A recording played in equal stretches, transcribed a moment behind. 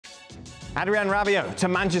Adrien Rabiot to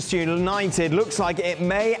Manchester United. Looks like it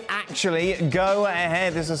may actually go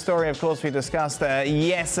ahead. This is a story, of course, we discussed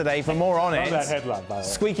yesterday. For more on it, that headline, by the way.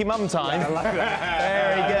 Squeaky mum time. Yeah, I like Very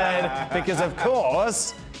that. good. Because, of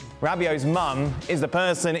course, Rabiot's mum is the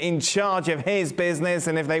person in charge of his business,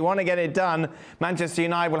 and if they want to get it done, Manchester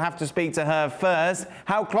United will have to speak to her first.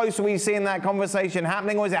 How close are we seeing that conversation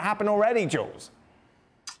happening, or has it happened already, Jules?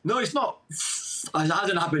 No, it's not. It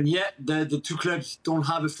hasn't happened yet. The two clubs don't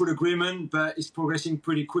have a full agreement, but it's progressing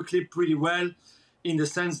pretty quickly, pretty well, in the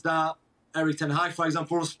sense that Erik ten Hag, for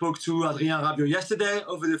example, spoke to Adrien Rabiot yesterday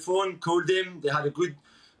over the phone, called him. They had a good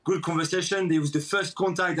conversation. It was the first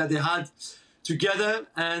contact that they had together,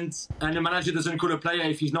 and the manager doesn't call a player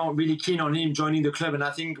if he's not really keen on him joining the club, and I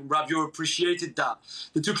think Rabiot appreciated that.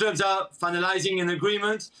 The two clubs are finalising an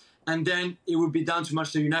agreement, and then it will be down to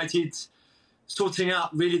Manchester United sorting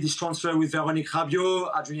out really this transfer with Véronique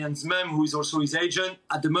Rabiot, Adrien's mum, who is also his agent.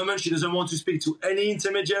 At the moment, she doesn't want to speak to any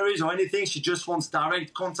intermediaries or anything. She just wants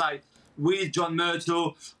direct contact with John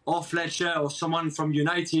Murtough or Fletcher or someone from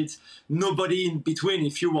United. Nobody in between,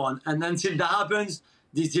 if you want. And until that happens,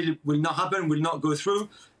 this deal will not happen, will not go through.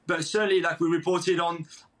 But certainly, like we reported on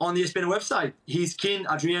the ESPN website, he's keen,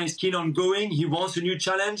 Adrien is keen on going. He wants a new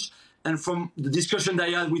challenge. And from the discussion that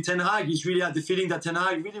he had with ten Hag, he's really had the feeling that ten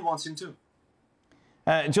Hag really wants him to.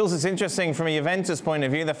 Jules, it's interesting from a Juventus point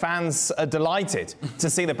of view. The fans are delighted to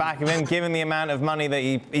see the back of him, given the amount of money that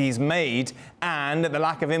he's made and the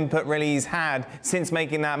lack of input really he's had since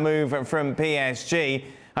making that move from PSG.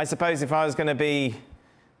 I suppose if I was going to be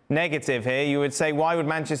negative here, you would say, why would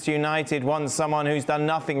Manchester United want someone who's done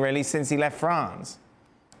nothing really since he left France?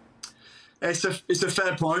 It's a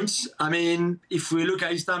fair point. I mean, if we look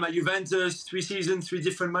at his time at Juventus, 3 seasons, 3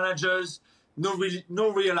 different managers,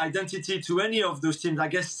 no real identity to any of those teams. I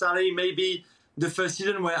guess Sarri maybe the first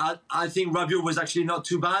season where I think Rabiot was actually not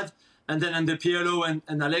too bad. And then under Pirlo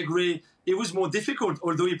and Allegri, it was more difficult,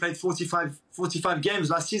 although he played 45 games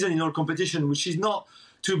last season in all competition, which is not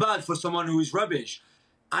too bad for someone who is rubbish.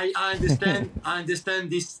 I understand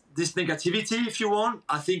this negativity, if you want.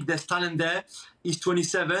 I think there's talent there. He's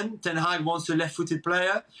 27. Ten Hag wants a left-footed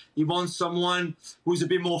player. He wants someone who's a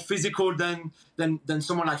bit more physical than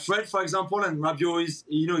someone like Fred, for example. And Rabiot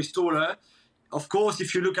is taller. Of course,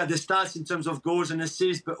 if you look at the stats in terms of goals and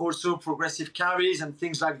assists, but also progressive carries and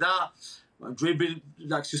things like that,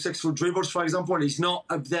 successful dribbles, for example, he's not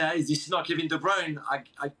up there. He's not Kevin De Bruyne.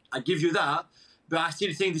 I give you that. But I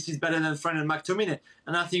still think this is better than Fred and McTominay.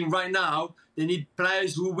 And I think right now, they need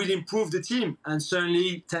players who will improve the team. And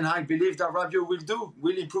certainly, Ten Hag believes that Rabiot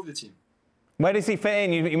will improve the team. Where does he fit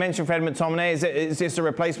in? You mentioned Fred McTominay. Is this a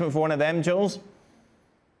replacement for one of them, Jules?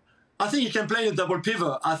 I think he can play in a double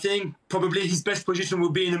pivot. I think probably his best position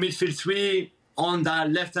will be in the midfield 3 on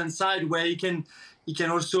that left-hand side, where he can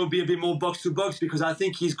also be a bit more box-to-box, because I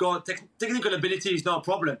think he's got technical ability is not a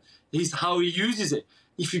problem. It's how he uses it.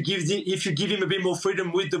 If you give him a bit more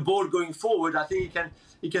freedom with the ball going forward, I think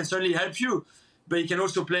he can certainly help you. But he can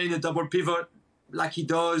also play in a double pivot like he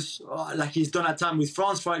does, like he's done at times with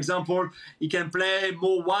France, for example. He can play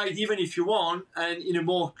more wide even if you want, and in a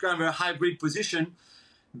more kind of a hybrid position.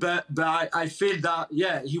 But I feel that,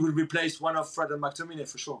 yeah, he will replace one of Fred and McTominay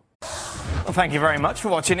for sure. Well, thank you very much for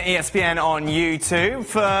watching ESPN on YouTube.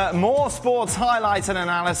 For more sports highlights and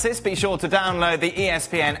analysis, be sure to download the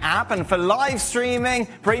ESPN app. And for live streaming,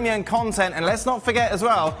 premium content, and let's not forget as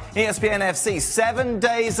well, ESPN FC 7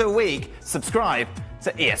 days a week. Subscribe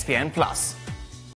to ESPN Plus.